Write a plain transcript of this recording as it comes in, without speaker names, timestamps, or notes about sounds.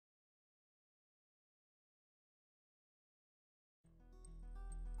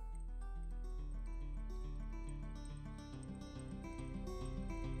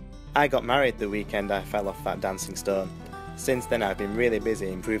I got married the weekend I fell off that dancing stone. Since then I've been really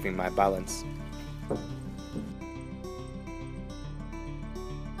busy improving my balance.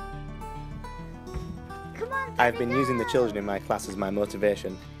 I've been using the children in my class as my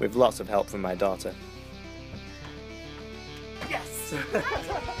motivation, with lots of help from my daughter. Yes! Go!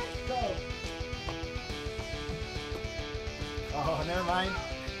 Oh, never mind.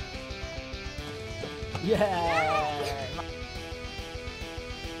 Yeah!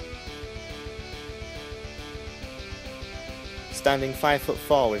 Standing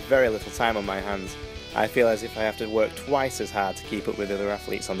 5'4" with very little time on my hands, I feel as if I have to work twice as hard to keep up with other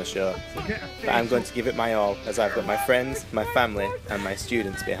athletes on the show. But I'm going to give it my all, as I've got my friends, my family and my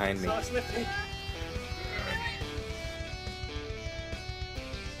students behind me.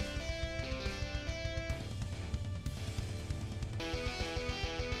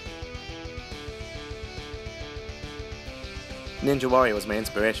 Ninja Warrior was my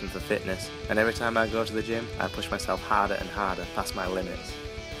inspiration for fitness, and every time I go to the gym, I push myself harder and harder past my limits.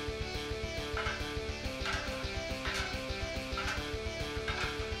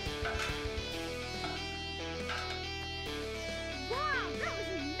 Wow, that was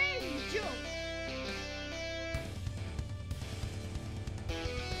an amazing jump!